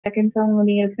second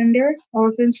felony offender, all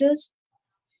offenses.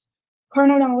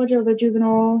 Carnal knowledge of a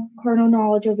juvenile, carnal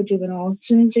knowledge of a juvenile.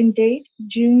 Sentencing date,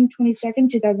 June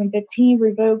 22nd, 2015,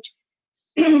 revoked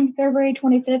February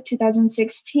 25th,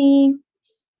 2016.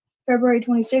 February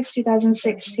 26,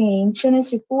 2016.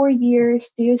 Sentenced to 4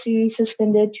 years DOC,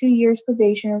 suspended 2 years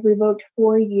probation, revoked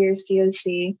 4 years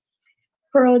DOC.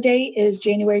 Parole date is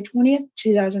January 20th,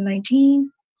 2019.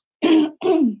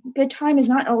 Good time is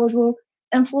not eligible,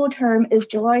 and full term is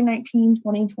July 19,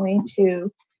 2022.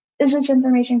 Is this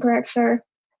information correct, sir?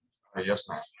 Yes,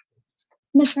 ma'am.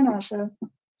 Ms. Renassa.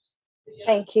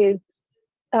 Thank you.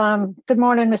 Good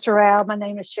morning, Mr. Rao. My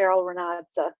name is Cheryl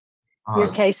Renazza.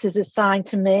 Your case is assigned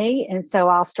to me, and so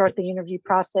I'll start the interview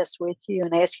process with you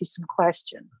and ask you some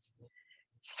questions.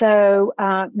 So,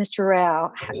 Mr.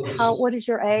 Rao, what is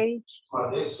your age?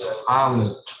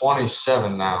 I'm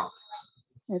 27 now.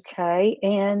 Okay,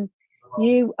 and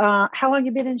you, how long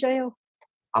you been in jail?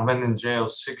 I've been in jail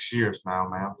 6 years now,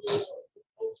 ma'am.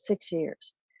 6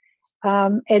 years.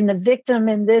 And the victim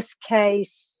in this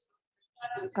case,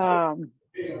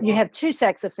 you have 2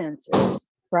 sex offenses,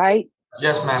 right?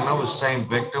 Yes, ma'am. It was same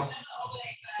victim.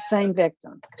 Same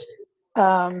victim.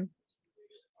 And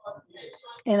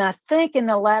I think in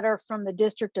the letter from the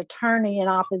district attorney in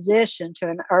opposition to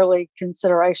an early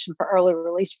consideration for early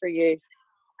release for you,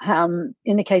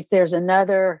 indicates there's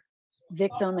another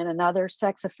victim in another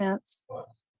sex offense.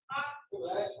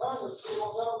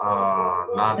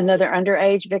 Not another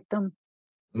underage victim.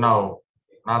 No,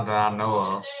 not that I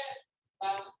know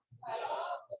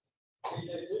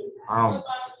of.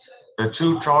 The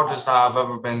 2 charges I've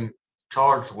ever been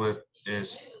charged with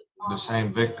is the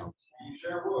same victim.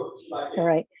 All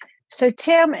right. So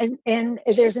Tim, and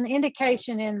there's an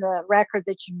indication in the record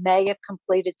that you may have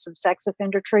completed some sex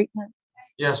offender treatment.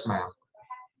 Yes, ma'am.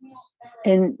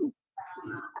 And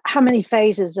how many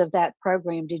phases of that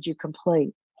program did you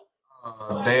complete?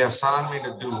 They assigned me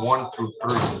to do 1 through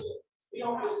 3.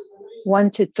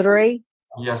 1 to 3?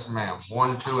 Yes, ma'am.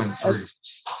 1, 2, and 3.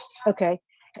 Okay.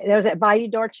 That was at Bayou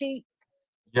Darchi?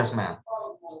 Yes, ma'am.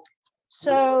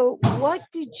 So what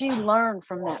did you learn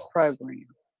from that program?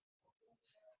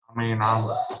 I mean,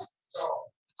 I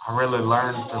really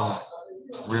learned to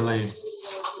really,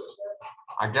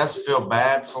 I guess, feel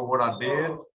bad for what I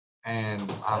did.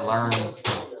 And I learned,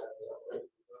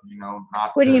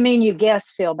 not. What do you mean you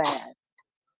feel bad?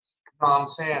 You know what I'm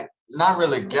saying? Not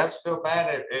really feel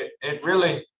bad. It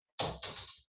really,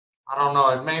 I don't know,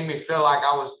 it made me feel like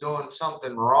I was doing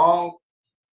something wrong.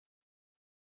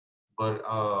 But,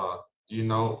 I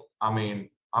mean,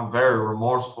 I'm very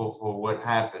remorseful for what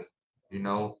happened.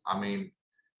 I mean,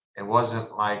 it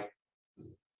wasn't like,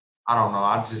 I don't know.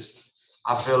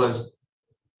 I feel as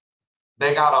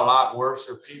they got a lot worse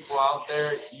people out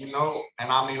there,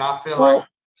 and I mean, I feel like,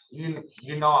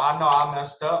 I know I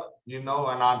messed up, and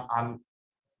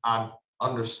I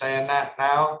understand that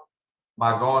now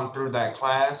by going through that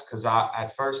class, because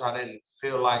at first I didn't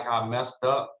feel like I messed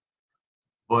up,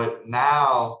 but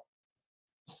now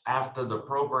after the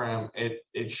program,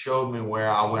 it showed me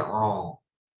where I went wrong.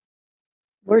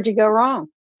 Where'd you go wrong?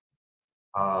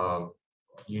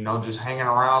 Just hanging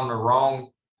around the wrong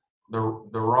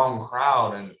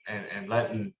crowd and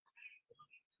letting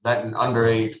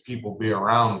underage people be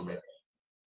around me.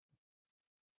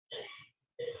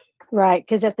 Right,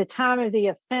 because at the time of the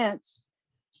offense,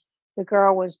 the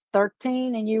girl was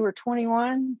 13 and you were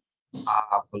 21?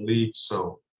 I believe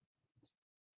so.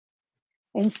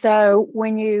 And so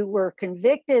when you were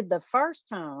convicted the first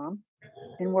time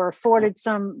and were afforded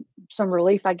some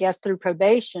relief, I guess, through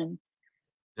probation.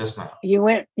 Yes, ma'am. You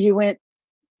went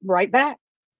right back.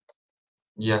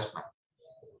 Yes, ma'am.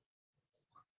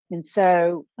 And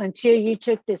so until you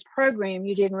took this program,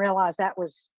 you didn't realize that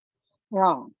was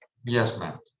wrong. Yes,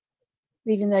 ma'am.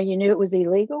 Even though you knew it was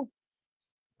illegal?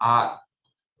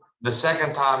 The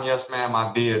second time, yes, ma'am,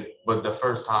 I did. But the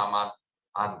first time,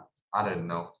 I didn't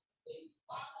know.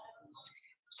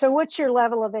 So what's your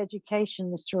level of education,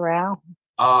 Mr. Rao?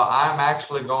 I'm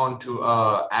actually going to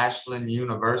Ashland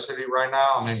University right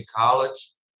now. I'm in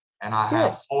college, and I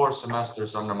have 4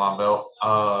 semesters under my belt.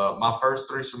 My first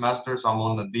 3 semesters, I'm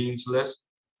on the dean's list.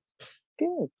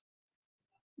 Good.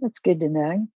 That's good to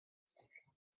know.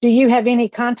 Do you have any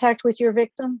contact with your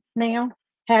victim now?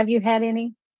 Have you had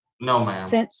any? No, ma'am.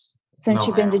 Since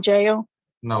you've been to jail?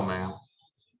 No, ma'am.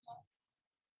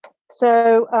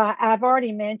 So I've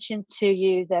already mentioned to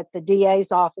you that the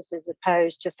DA's office is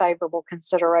opposed to favorable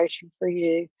consideration for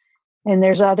you. And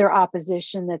there's other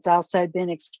opposition that's also been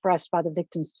expressed by the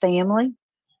victim's family.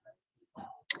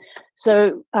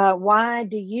 So why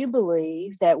do you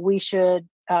believe that we should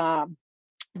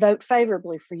vote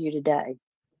favorably for you today?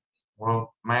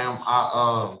 Well, ma'am,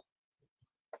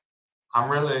 I'm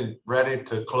really ready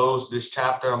to close this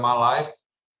chapter of my life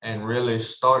and really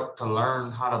start to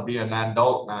learn how to be an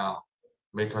adult now.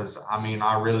 Because I mean,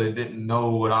 I really didn't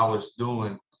know what I was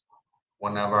doing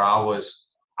whenever I was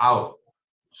out.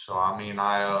 So I mean,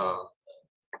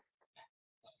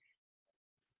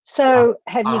 So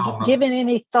have I you don't know. given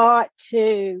any thought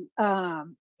to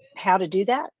how to do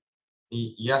that?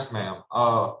 Yes, ma'am.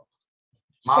 Share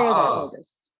that My with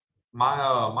us.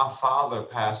 my father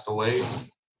passed away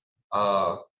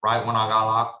right when I got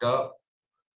locked up,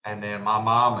 and then my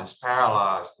mom is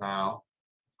paralyzed now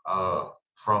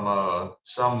from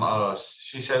some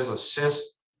she says a cyst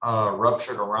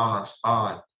ruptured around her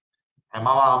spine, and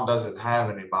my mom doesn't have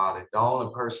anybody. The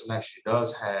only person that she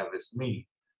does have is me,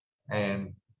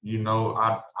 and you know,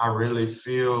 I really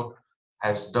feel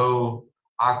as though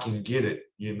I can get it.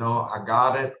 You know, I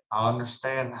got it. I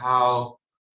understand how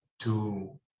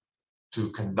to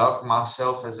conduct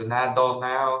myself as an adult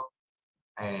now,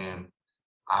 and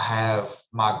I have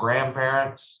my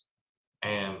grandparents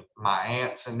and my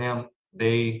aunts and them.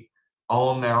 They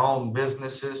own their own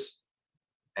businesses,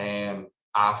 and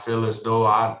I feel as though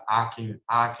I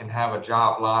can have a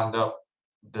job lined up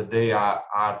the day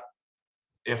I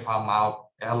if I'm out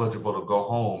eligible to go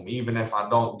home. Even if I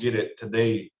don't get it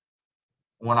today,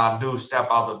 when I do step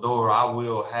out the door, I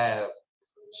will have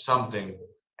something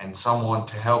and someone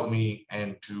to help me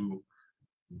and to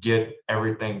get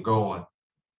everything going.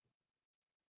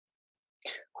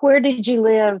 Where did you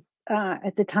live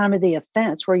at the time of the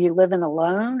offense? Were you living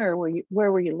alone, or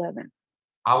where were you living?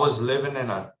 I was living in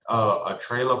a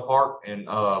trailer park in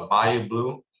Bayou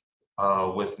Blue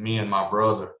with me and my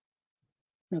brother.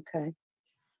 Okay.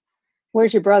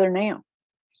 Where's your brother now?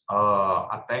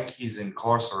 I think he's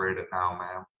incarcerated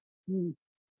now, ma'am.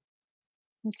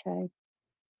 Okay.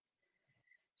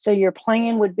 So your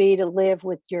plan would be to live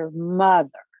with your mother?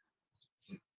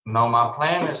 No, my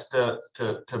plan is to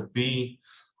be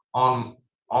on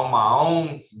my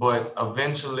own, but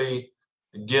eventually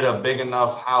get a big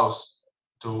enough house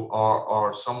to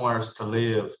or somewhere to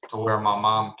live to where my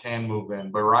mom can move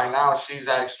in. But right now she's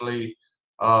actually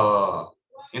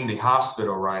in the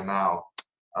hospital right now.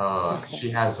 Okay. She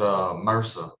has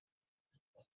MRSA.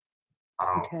 I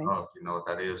don't Okay. know if you know what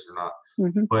that is or not.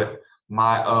 Mm-hmm. But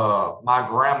my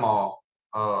grandma,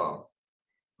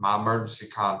 my emergency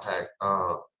contact,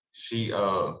 she's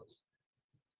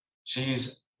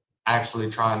actually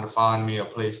trying to find me a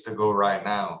place to go right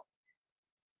now,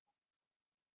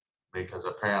 because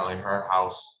apparently her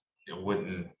house it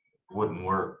wouldn't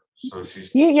work. So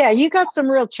she's Yeah, you got some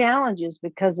real challenges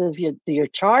because of your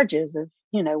charges of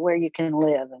where you can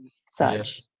live and such.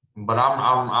 Yes, but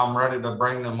I'm ready to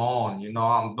bring them on. You know,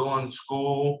 I'm doing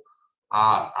school.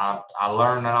 I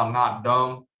learned that I'm not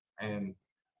dumb, and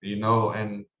you know,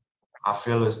 and I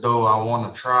feel as though I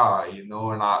want to try. You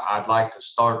know, and I'd like to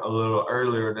start a little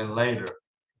earlier than later.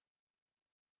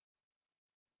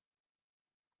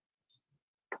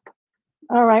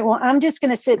 All right. Well, I'm just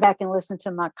going to sit back and listen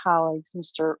to my colleagues,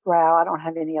 Mr. Rao. I don't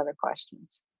have any other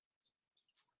questions.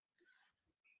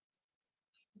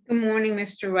 Good morning,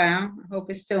 Mr. Rao. I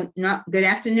hope it's still not good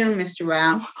afternoon, Mr.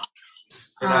 Rao.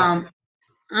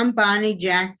 I'm Bonnie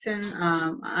Jackson.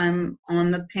 I'm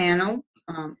on the panel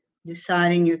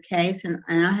deciding your case, and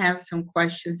I have some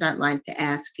questions I'd like to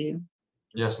ask you.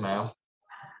 Yes, ma'am.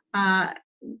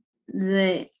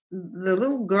 The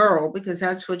little girl, because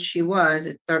that's what she was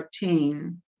at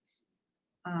 13,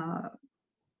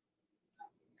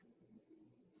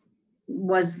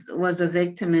 was a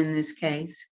victim in this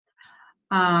case.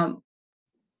 Why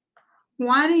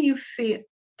do you feel?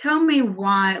 Tell me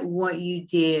why what you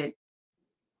did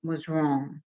was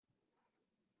wrong.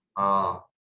 I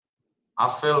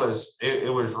feel as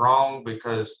it was wrong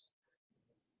because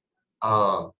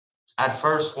at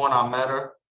first when I met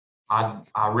her,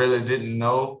 I really didn't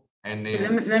know, and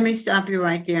then Let me stop you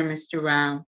right there, Mr.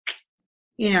 Rao.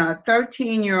 You know, a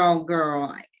 13-year-old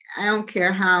girl, I don't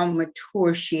care how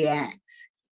mature she acts.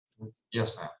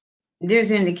 Yes, ma'am.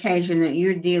 There's indication that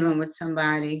you're dealing with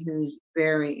somebody who's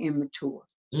very immature.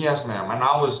 Yes, ma'am. And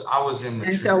I was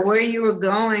immature. And so where you were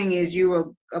going is you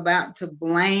were about to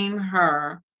blame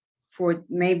her for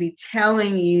maybe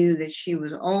telling you that she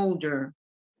was older.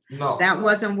 No. That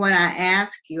wasn't what I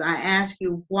asked you. I asked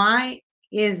you, why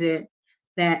is it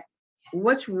that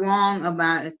what's wrong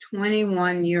about a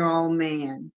 21-year-old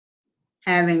man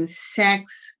having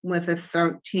sex with a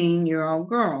 13-year-old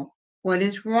girl? What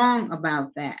is wrong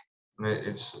about that?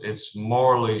 It's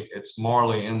morally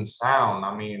unsound.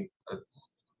 I mean,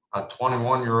 a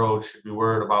 21-year-old should be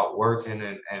worried about working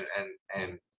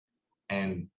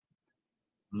and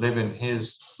living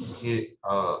his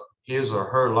or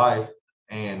her life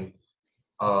and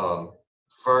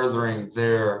furthering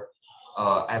their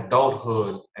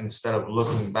adulthood instead of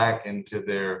looking back into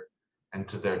their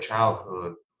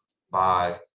childhood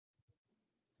by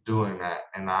doing that.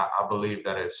 And I believe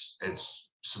that it's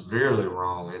severely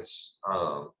wrong. It's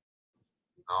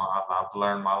I've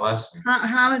learned my lesson.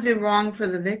 How is it wrong for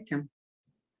the victim?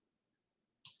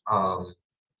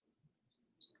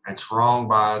 It's wrong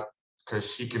because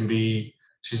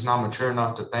she's not mature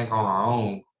enough to think on her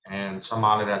own, and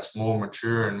somebody that's more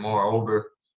mature and more older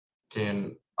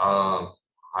can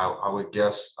I would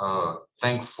guess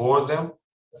think for them.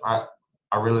 I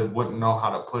really wouldn't know how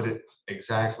to put it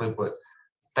exactly, but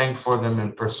think for them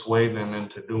and persuade them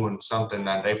into doing something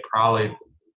that they probably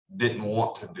didn't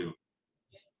want to do.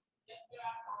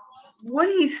 What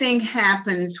do you think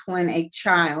happens when a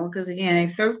child, because again,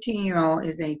 a 13-year-old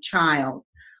is a child.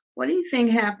 What do you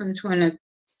think happens when a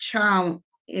child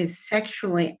is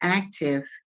sexually active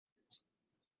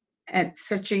at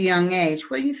such a young age?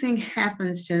 What do you think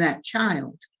happens to that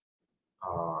child?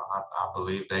 I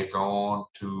believe they go on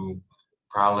to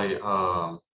probably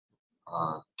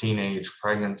teenage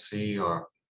pregnancy or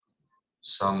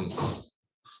some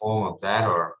form of that,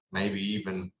 or maybe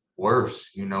even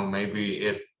worse. Maybe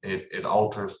it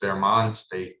alters their mind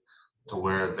state to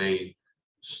where they,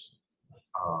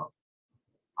 I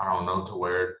don't know, to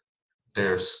where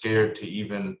they're scared to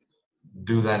even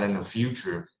do that in the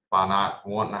future by not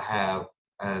wanting to have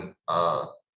a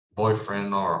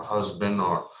boyfriend or a husband,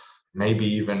 or maybe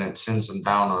even it sends them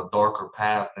down a darker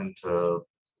path into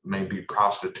maybe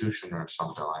prostitution or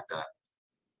something like that.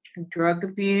 Drug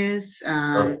abuse,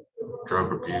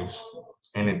 drug abuse,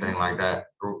 anything like that.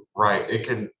 Right. It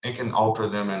can alter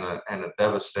them in a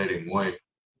devastating way.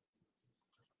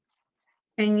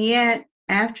 And yet,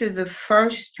 after the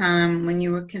first time when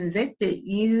you were convicted,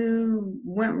 you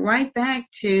went right back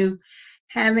to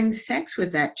having sex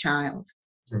with that child.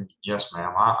 Yes,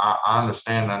 ma'am. I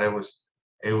understand that it was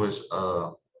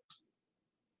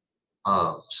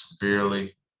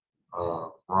severely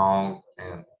wrong,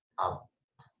 and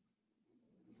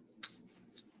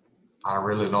I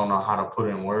really don't know how to put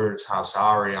in words how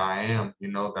sorry I am,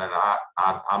 that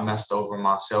I messed over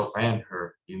myself and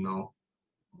her,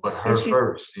 but her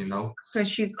first,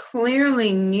 Because you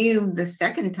clearly knew the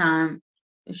second time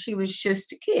she was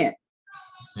just a kid.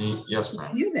 Yes, ma'am.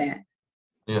 You knew that.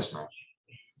 Yes, ma'am.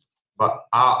 But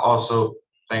I also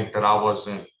think that I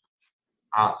wasn't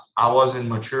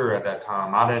mature at that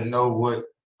time. I didn't know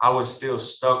I was still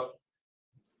stuck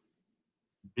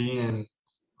being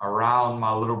around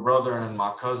my little brother and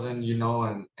my cousin,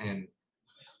 and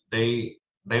they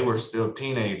were still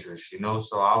teenagers,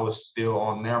 so I was still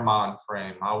on their mind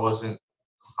frame. I wasn't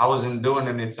doing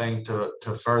anything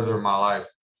to further my life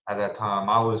at that time.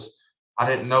 I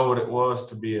didn't know what it was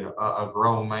to be a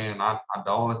grown man.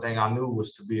 The only thing I knew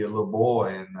was to be a little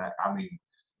boy, and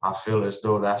I feel as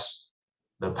though that's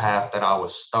the path that I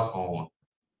was stuck on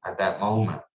at that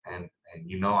moment, and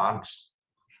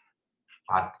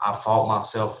I fought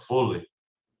myself fully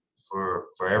for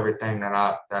everything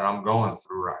that I'm going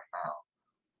through right now.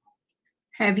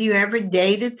 Have you ever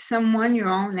dated someone your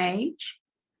own age?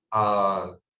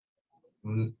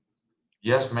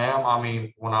 Yes, ma'am.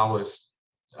 When I was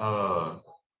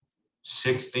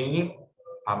 16,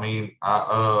 I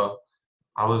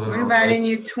was in. What about in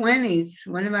your 20s?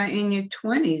 What about in your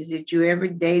 20s? Did you ever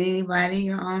date anybody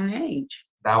your own age?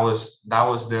 That was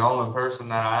the only person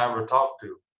that I ever talked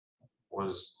to,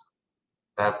 was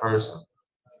that person.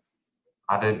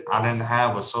 I didn't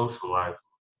have a social life.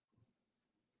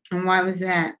 And why was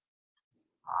that?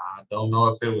 I don't know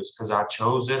if it was because I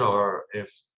chose it or if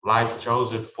life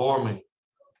chose it for me.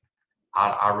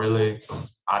 I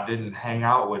didn't hang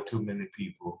out with too many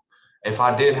people. If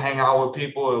I did hang out with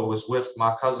people, it was with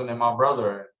my cousin and my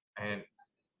brother, and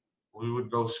we would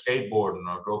go skateboarding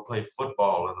or go play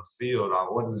football in the field. I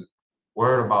wasn't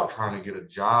worried about trying to get a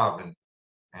job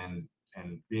and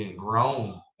being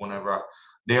grown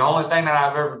the only thing that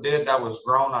I've ever did that was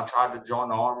grown, I tried to join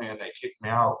the army and they kicked me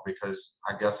out because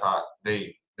I guess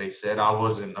they said I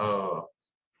wasn't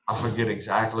I forget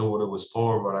exactly what it was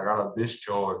for, but I got a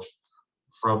discharge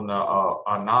from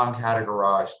a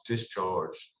non-categorized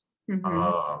discharge in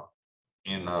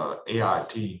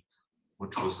AIT,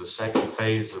 which was the second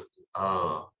phase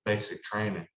of basic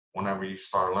training whenever you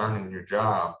start learning your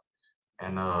job.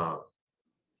 And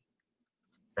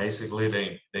basically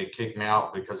they kicked me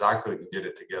out because I couldn't get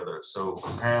it together. So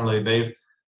apparently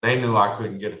they knew I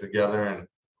couldn't get it together, and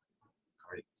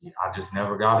I just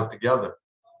never got it together.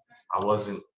 I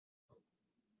wasn't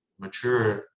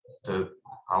mature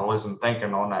I wasn't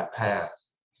thinking on that path.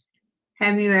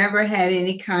 Have you ever had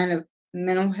any kind of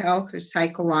mental health or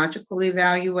psychological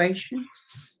evaluation?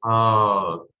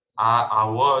 I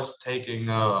was taking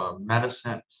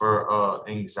medicine for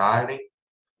anxiety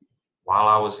while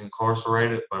I was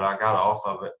incarcerated, but I got off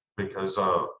of it because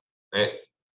I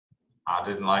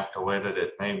didn't like the way that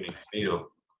it made me feel.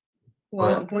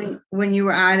 Well, when you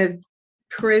were out of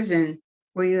prison,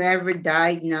 were you ever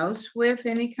diagnosed with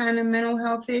any kind of mental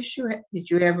health issue? Did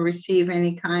you ever receive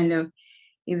any kind of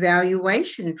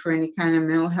evaluation for any kind of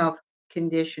mental health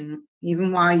condition,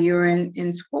 even while you're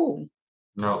in school?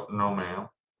 No, ma'am.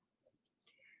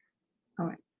 All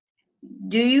right.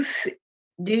 Do you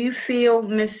feel,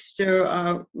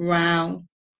 Mr. Rao,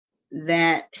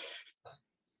 that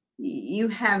you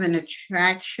have an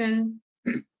attraction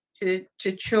to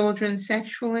children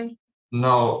sexually?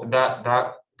 No,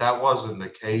 that wasn't the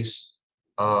case.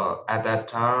 At that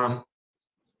time,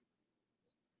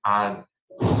 I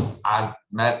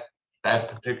met that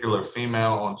particular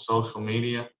female on social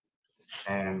media,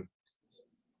 and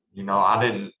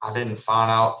I didn't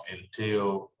find out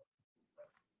until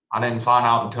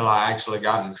I actually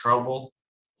got in trouble.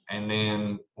 And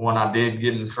then when I did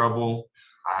get in trouble,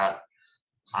 I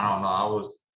don't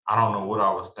know, I don't know what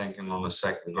I was thinking on the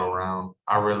second go round.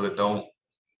 I really don't.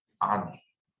 I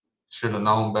should have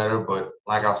known better, but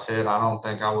like I said, I don't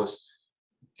think I was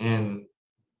in.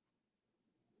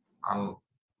 I'm.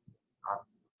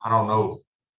 I don't know.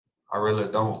 I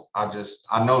really don't. I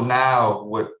know now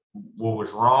what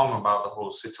was wrong about the whole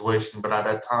situation, but at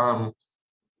that time,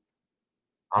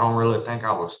 I don't really think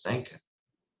I was thinking.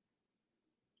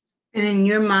 And in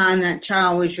your mind, that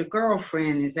child was your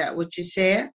girlfriend. Is that what you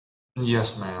said?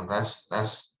 Yes, ma'am. That's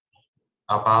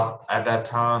about at that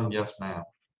time. Yes, ma'am.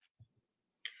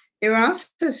 There are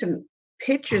also some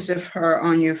pictures of her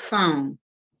on your phone.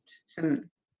 Some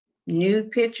new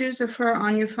pictures of her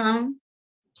on your phone.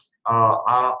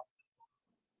 I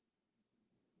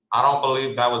don't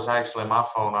believe that was actually my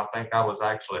phone. I think that was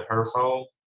actually her phone.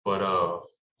 But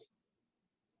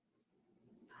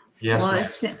yes, Well,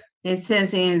 ma'am. it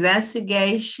says the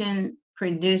investigation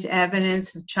produced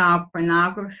evidence of child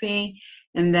pornography,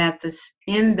 and that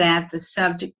the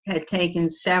subject had taken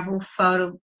several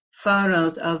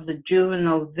photos of the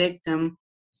juvenile victim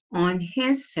on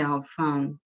his cell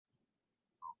phone.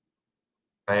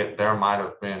 There might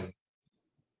have been.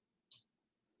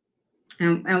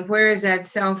 And where is that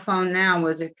cell phone now?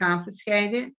 Was it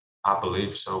confiscated? I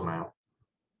believe so, ma'am.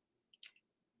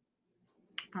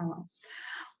 Oh.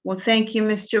 Well, thank you,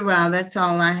 Mr. Rao. That's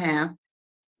all I have.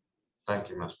 Thank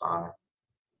you, Ms. Bonner.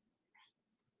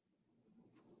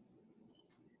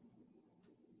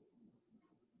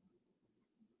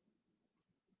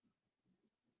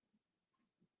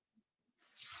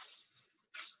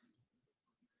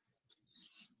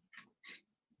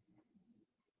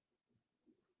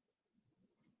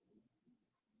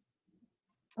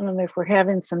 I don't know if we're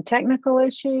having some technical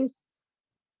issues.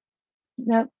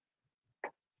 Nope. I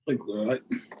think we're all right.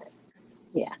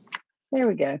 Yeah, there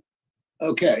we go.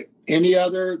 Okay, any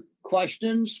other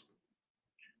questions?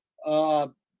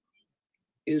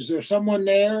 Is there someone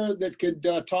there that could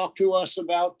talk to us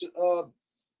about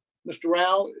Mr.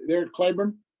 Rao there at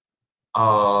Claiborne?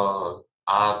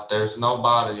 There's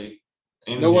nobody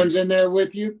in No here. one's in there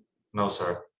with you? No,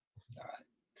 sir.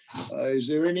 Is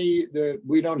there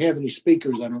we don't have any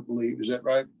speakers, I don't believe. Is that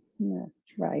right? Yeah,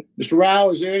 right. Mr. Rao,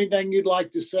 is there anything you'd like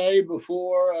to say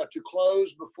before to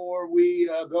close before we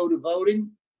go to voting?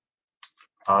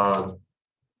 I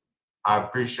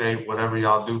appreciate whatever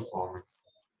y'all do for me.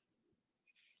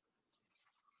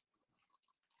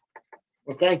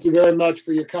 Well, thank you very much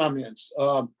for your comments.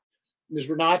 Ms.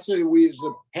 Renatza, is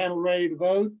the panel ready to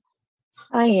vote?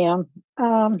 I am.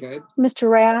 Okay. Mr.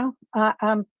 Rao,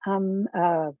 I'm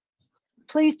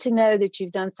pleased to know that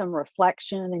you've done some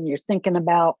reflection and you're thinking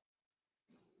about,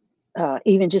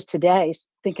 even just today,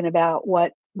 thinking about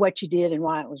what you did and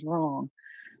why it was wrong.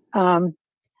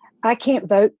 I can't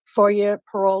vote for you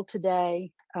parole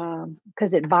today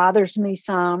because it bothers me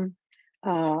some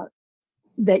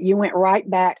that you went right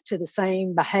back to the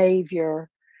same behavior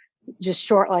just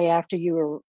shortly after you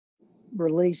were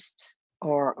released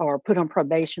or put on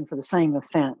probation for the same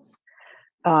offense.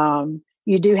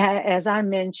 You do have, as I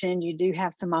mentioned, you do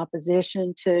have some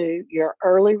opposition to your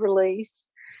early release.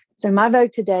 So my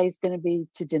vote today is going to be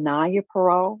to deny your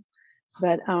parole,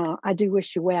 but I do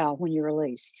wish you well when you're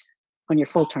released on your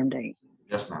full term date.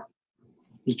 Yes, ma'am.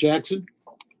 Ms. Jackson?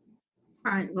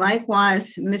 All right.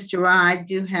 Likewise, Mr. Rao, I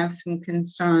do have some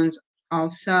concerns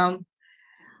also.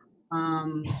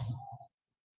 And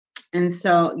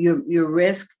so your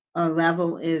risk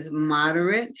level is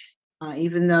moderate.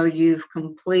 even though you've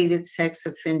completed sex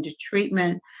offender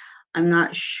treatment, I'm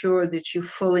not sure that you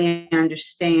fully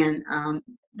understand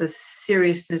the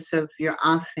seriousness of your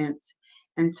offense.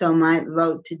 And so my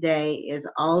vote today is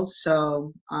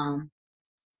also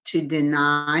to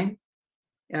deny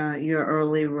your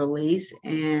early release.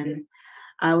 And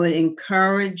I would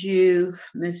encourage you,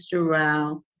 Mr.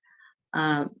 Rao,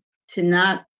 to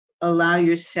not allow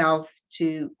yourself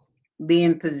to be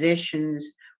in positions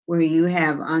where you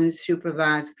have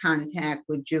unsupervised contact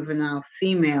with juvenile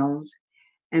females,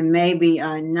 and maybe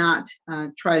not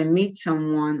try to meet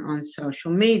someone on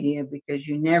social media, because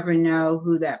you never know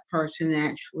who that person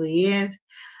actually is.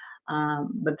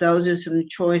 But those are some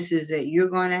choices that you're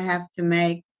going to have to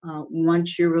make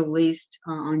once you're released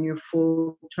on your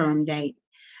full term date.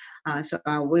 So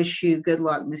I wish you good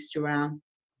luck, Mr. Rao.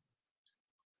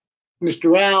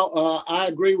 Mr. Rao, I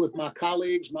agree with my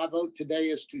colleagues. My vote today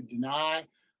is to deny.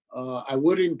 I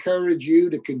would encourage you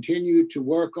to continue to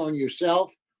work on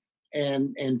yourself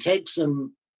and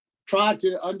try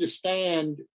to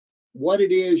understand what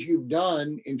it is you've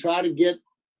done, and try to get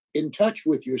in touch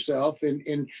with yourself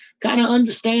and kind of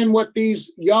understand what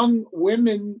these young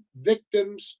women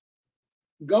victims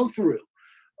go through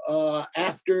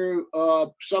after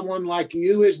someone like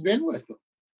you has been with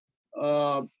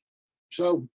them.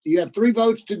 So you have 3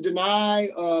 votes to deny.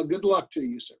 Good luck to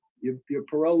you, sir. Your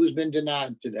parole has been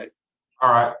denied today.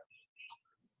 All right.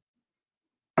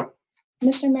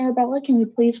 Mr. Marabella, can you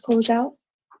please close out?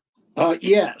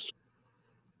 Yes.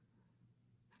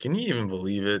 Can you even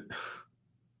believe it?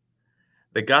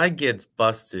 The guy gets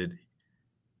busted,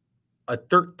 a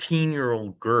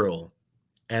 13-year-old girl,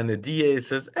 and the DA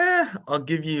says, I'll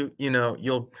give you,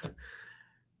 you'll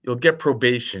get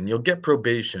probation. You'll get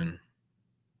probation.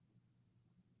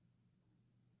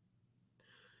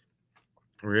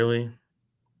 Really?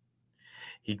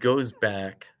 He goes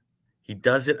back. He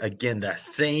does it again. The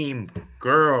same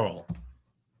girl.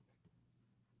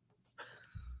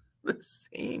 The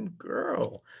same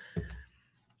girl.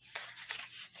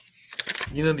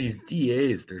 These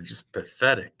DAs, they're just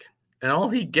pathetic. And all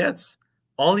he gets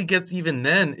even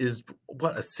then is,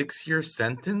 what, a 6-year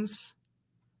sentence?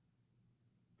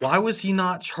 Why was he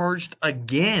not charged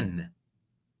again?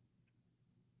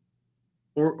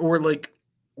 Or like,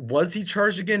 was he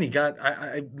charged again? He got,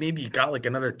 maybe he got like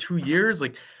another 2 years.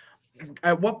 Like,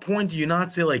 at what point do you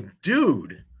not say, like,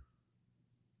 dude,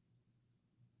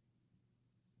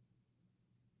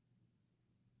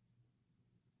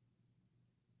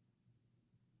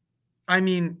 I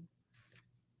mean,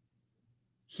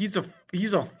 he's a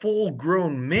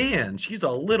full-grown man. She's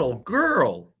a little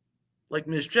girl. Like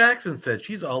Miss Jackson said,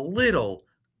 she's a little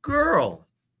girl.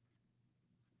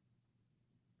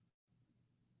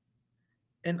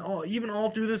 And even all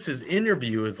through this, his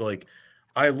interview is like,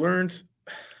 I learned,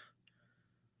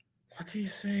 what did he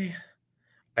say?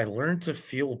 I learned to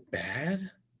feel bad.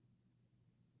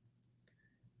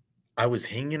 I was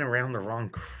hanging around the wrong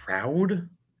crowd.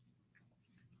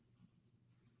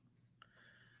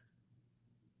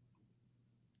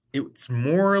 It's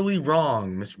morally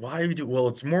wrong. Miss, why are you well,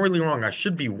 it's morally wrong. I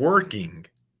should be working.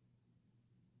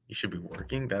 You should be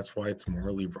working. That's why it's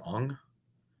morally wrong.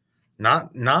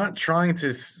 Not trying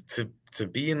to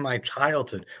be in my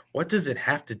childhood. What does it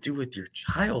have to do with your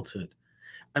childhood?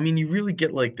 I mean, you really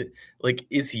get like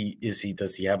does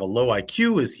he have a low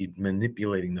IQ? Is he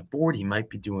manipulating the board? He might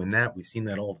be doing that. We've seen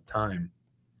that all the time.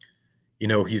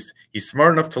 He's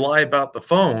smart enough to lie about the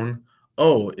phone.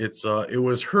 Oh, it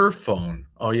was her phone.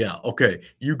 Oh yeah, okay.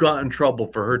 You got in trouble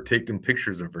for her taking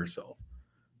pictures of herself.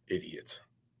 Idiots.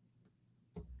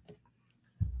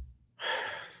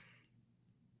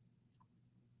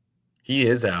 He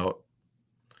is out,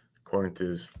 according to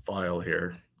his file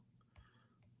here.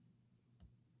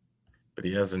 But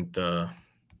he hasn't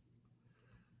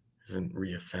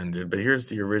reoffended. But here's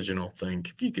the original thing,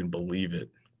 if you can believe it.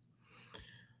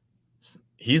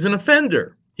 He's an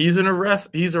offender. He's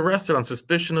arrested on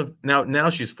suspicion of now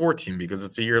she's 14 because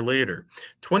it's a year later.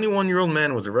 21-year-old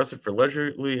man was arrested for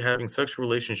allegedly having sexual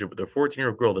relationship with a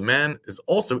 14-year-old girl. The man is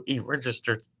also a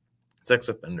registered sex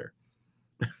offender.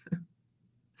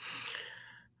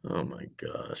 Oh my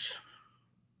gosh.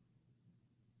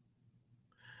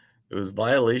 It was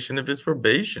violation of his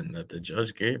probation that the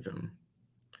judge gave him.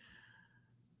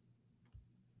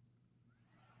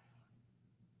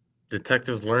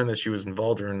 Detectives learned that she was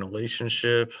involved in a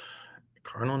relationship,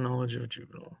 carnal knowledge of a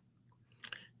juvenile.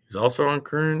 He's also on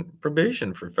current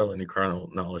probation for felony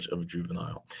carnal knowledge of a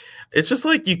juvenile. It's just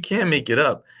like you can't make it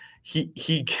up. He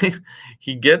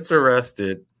gets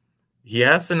arrested. He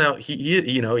has to now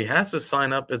he has to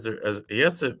sign up as he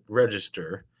has to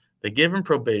register They gave him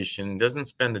probation, doesn't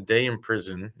spend a day in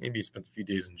prison. Maybe he spent a few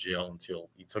days in jail until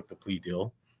he took the plea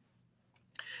deal.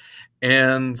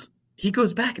 And he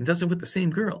goes back and does it with the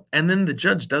same girl. And then the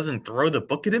judge doesn't throw the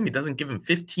book at him. He doesn't give him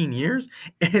 15 years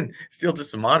and still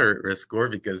just a moderate risk score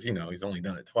because, you know, he's only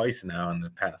done it twice now in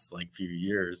the past like few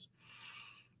years.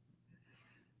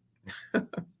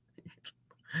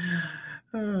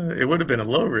 It would have been a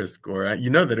low risk score. You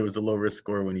know that it was a low risk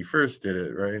score when he first did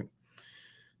it, right?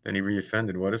 Then he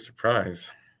reoffended. What a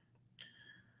surprise.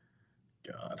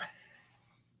 God.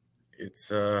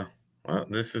 It's, well,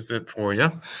 this is it for you.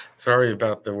 Sorry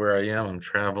about where I am. I'm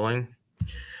traveling,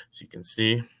 as you can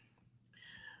see.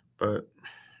 But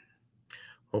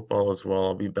hope all is well.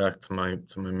 I'll be back to my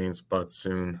main spot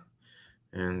soon.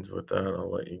 And with that, I'll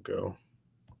let you go.